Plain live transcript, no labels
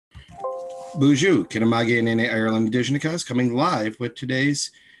Bonjour, Kinamage Nene Ireland Indigenicas coming live with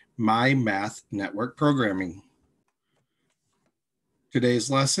today's My Math Network programming.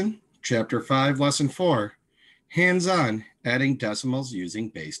 Today's lesson, Chapter 5, Lesson 4, Hands-on, adding decimals using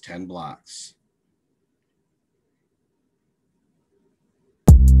base 10 blocks.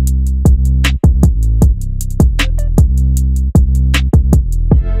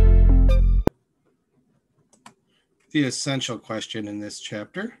 The essential question in this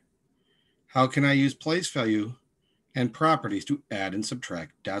chapter, how can I use place value and properties to add and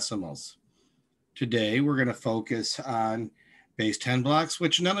subtract decimals? Today, we're going to focus on base 10 blocks,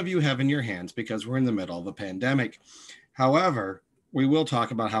 which none of you have in your hands because we're in the middle of a pandemic. However, we will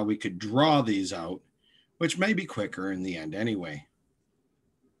talk about how we could draw these out, which may be quicker in the end anyway.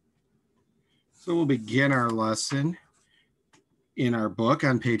 So we'll begin our lesson in our book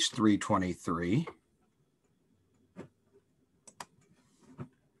on page 323.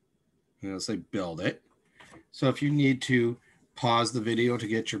 It'll say build it. So if you need to pause the video to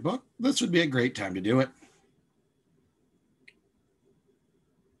get your book, this would be a great time to do it.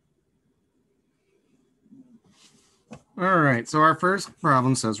 All right, so our first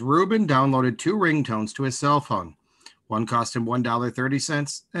problem says Ruben downloaded 2 ringtones to his cell phone. One cost him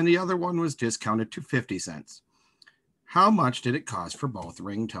 $1.30 and the other one was discounted to 50 cents. How much did it cost for both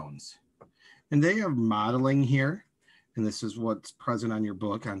ringtones? And they have modeling here, and this is what's present on your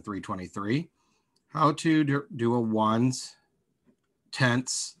book on 323. How to do a ones,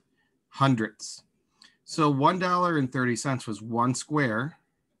 tenths, hundredths. So $1.30 was 1 square,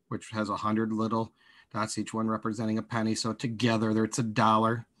 which has 100 little dots, each one representing a penny. So together it's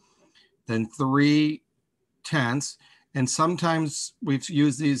 $1. Then 3 tenths, and sometimes we've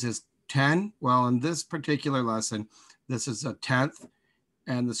used these as 10. Well, in this particular lesson, this is a tenth,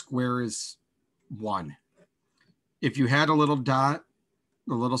 and the square is 1. If you had a little dot,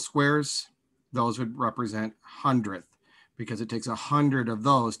 the little squares, those would represent hundredth, because it takes 100 of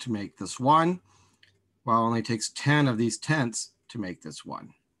those to make this 1, while it only takes 10 of these tenths to make this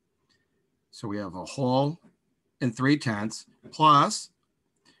 1. So we have a whole and 3 tenths plus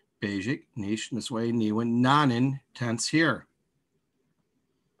Basic, Nish, Nisway, Niwin, Nanin tenths here.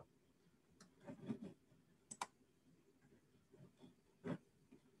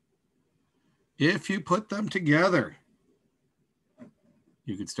 If you put them together,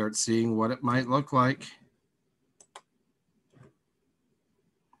 you could start seeing what it might look like.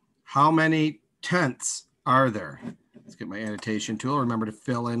 How many tenths are there? Let's get my annotation tool. Remember to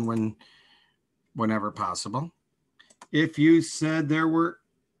fill in whenever possible. If you said there were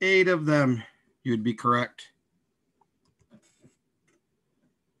 8 of them, you'd be correct.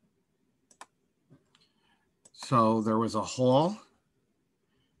 So there was a whole,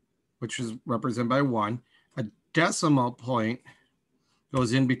 which is represented by 1. A decimal point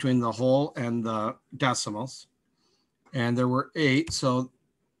goes in between the whole and the decimals. And there were 8, so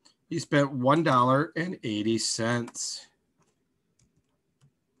he spent $1.80.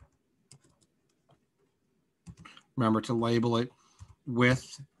 Remember to label it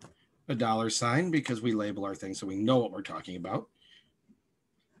with a $sign because we label our things so we know what we're talking about.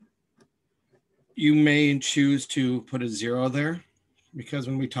 You may choose to put a 0 there because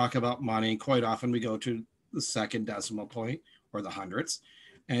when we talk about money, quite often we go to the second decimal point or the hundredths,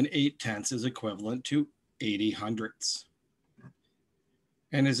 and 8 tenths is equivalent to 80 hundredths.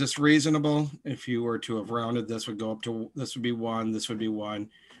 And is this reasonable? If you were to have rounded, this would go up to, this would be 1, this would be 1.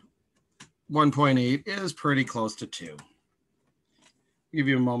 1.8 is pretty close to 2. I'll give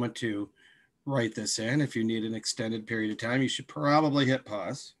you a moment to write this in. If you need an extended period of time, you should probably hit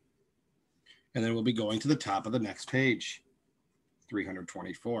pause. And then we'll be going to the top of the next page,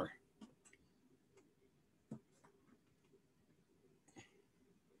 324.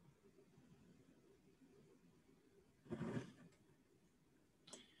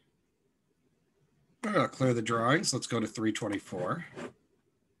 I'll clear the drawings. Let's go to 324.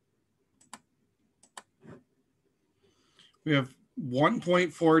 We have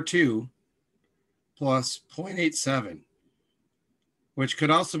 1.42 plus 0.87, which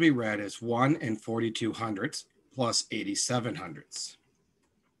could also be read as 1 and 42 hundredths plus 87 hundredths.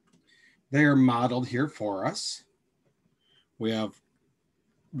 They are modeled here for us. We have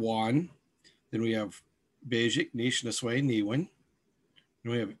 1, then we have Basic, Nish, Nisway, Niwin.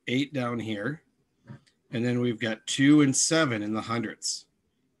 And we have 8 down here. And then we've got 2 and 7 in the hundredths.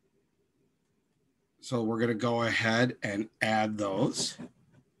 So we're going to go ahead and add those.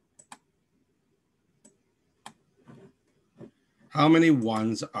 How many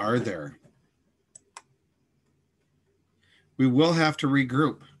 1s are there? We will have to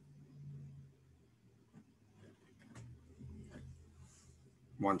regroup.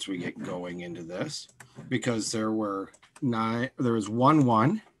 once we get going into this, because there was 1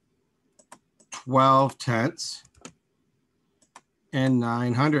 1, 12 tenths, and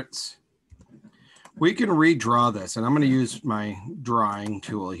 9 hundredths. We can redraw this, and I'm going to use my drawing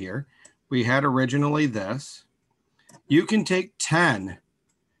tool here. We had originally this. You can take 10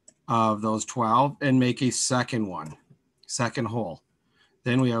 of those 12 and make a second one, second hole.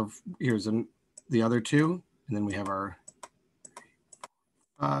 Then we have, here's the other two, and then we have our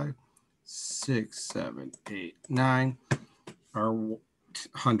 5, 6, 7, 8, 9, our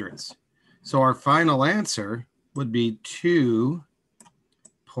hundredths. So our final answer would be 2.29.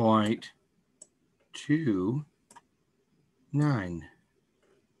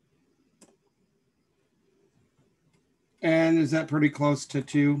 And is that pretty close to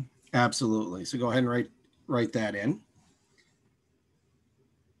 2? Absolutely. So go ahead and write that in.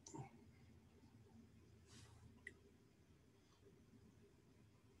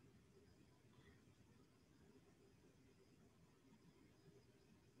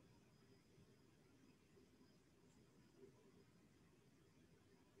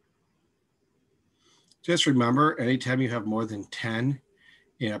 Just remember, anytime you have more than 10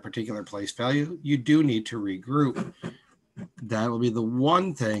 in a particular place value, you do need to regroup. That will be the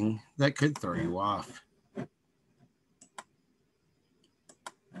one thing that could throw you off.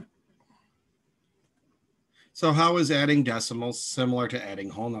 So how is adding decimals similar to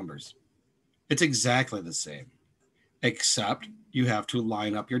adding whole numbers? It's exactly the same, except you have to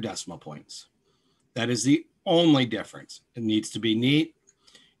line up your decimal points. That is the only difference. It needs to be neat.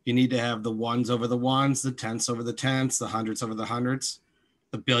 You need to have the ones over the ones, the tenths over the tenths, the hundredths over the hundredths,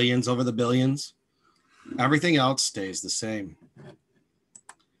 the billions over the billions. Everything else stays the same.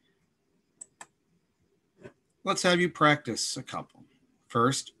 Let's have you practice a couple.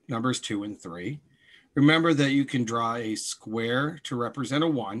 First, numbers 2 and 3. Remember that you can draw a square to represent a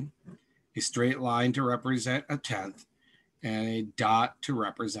 1, a straight line to represent a tenth, and a dot to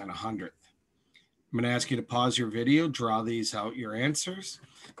represent a hundredth. I'm going to ask you to pause your video, draw these out, your answers,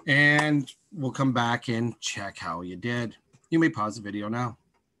 and we'll come back and check how you did. You may pause the video now.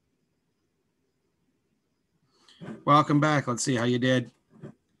 Welcome back. Let's see how you did.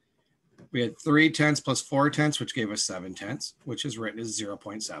 We had 3 tenths plus 4 tenths, which gave us 7 tenths, which is written as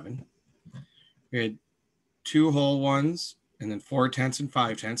 0.7. We had 2 whole ones, and then 4 tenths and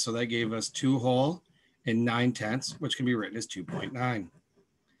 5 tenths, so that gave us 2 whole and 9 tenths, which can be written as 2.9.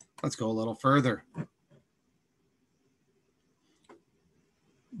 Let's go a little further.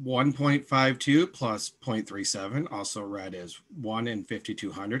 1.52 plus 0.37, also read as 1 and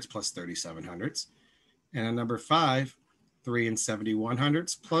 52 hundredths plus 37 hundredths. And a number 5, 3 and 71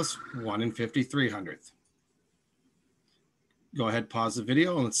 hundredths plus 1 and 53 hundredths. Go ahead, pause the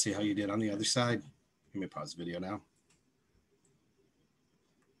video, and let's see how you did on the other side. You may pause the video now.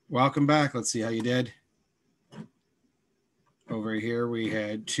 Welcome back. Let's see how you did. Over here, we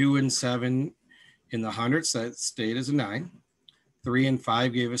had 2 and 7 in the hundredths. That stayed as a 9. 3 and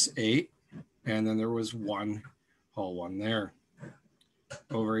 5 gave us 8. And then there was 1 whole one there.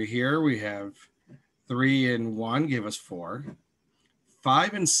 Over here, we have 3 and 1 gave us 4.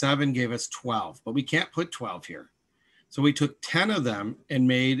 5 and 7 gave us 12, but we can't put 12 here. So we took 10 of them and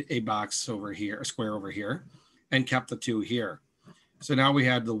made a box over here, a square over here, and kept the 2 here. So now we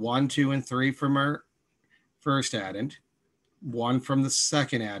had the 1, 2, and 3 from our first addend, 1 from the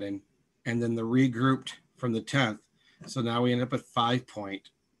second addend, and then the regrouped from the 10th. So now we end up at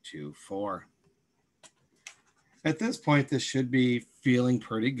 5.24. At this point, this should be feeling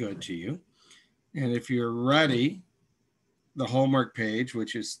pretty good to you. And if you're ready, the homework page,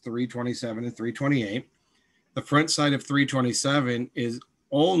 which is 327 and 328, the front side of 327 is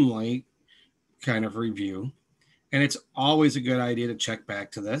only kind of review. And it's always a good idea to check back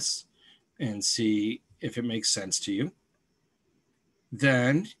to this and see if it makes sense to you.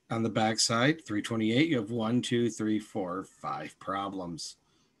 Then on the back side, 328, you have 1, 2, 3, 4, 5 problems.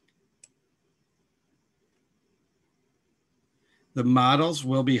 The models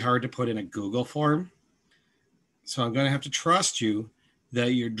will be hard to put in a Google form. So I'm going to have to trust you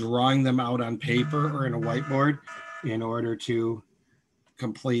that you're drawing them out on paper or in a whiteboard in order to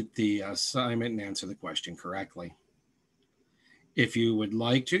complete the assignment and answer the question correctly. If you would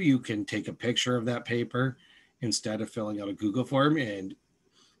like to, you can take a picture of that paper instead of filling out a Google form and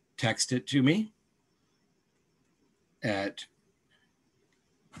text it to me at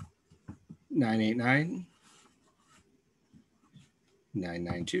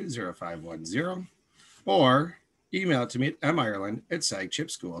 989-992-0510 or email it to me at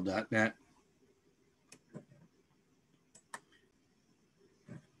mireland@sagchipschool.net.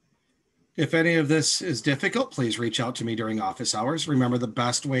 If any of this is difficult, please reach out to me during office hours. Remember, the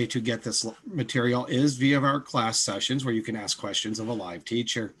best way to get this material is via our class sessions where you can ask questions of a live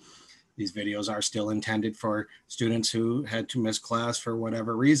teacher. These videos are still intended for students who had to miss class for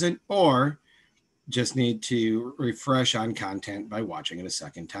whatever reason or just need to refresh on content by watching it a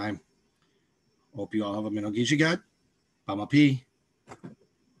second time. Hope you all have a Minogijigat. Pamapi.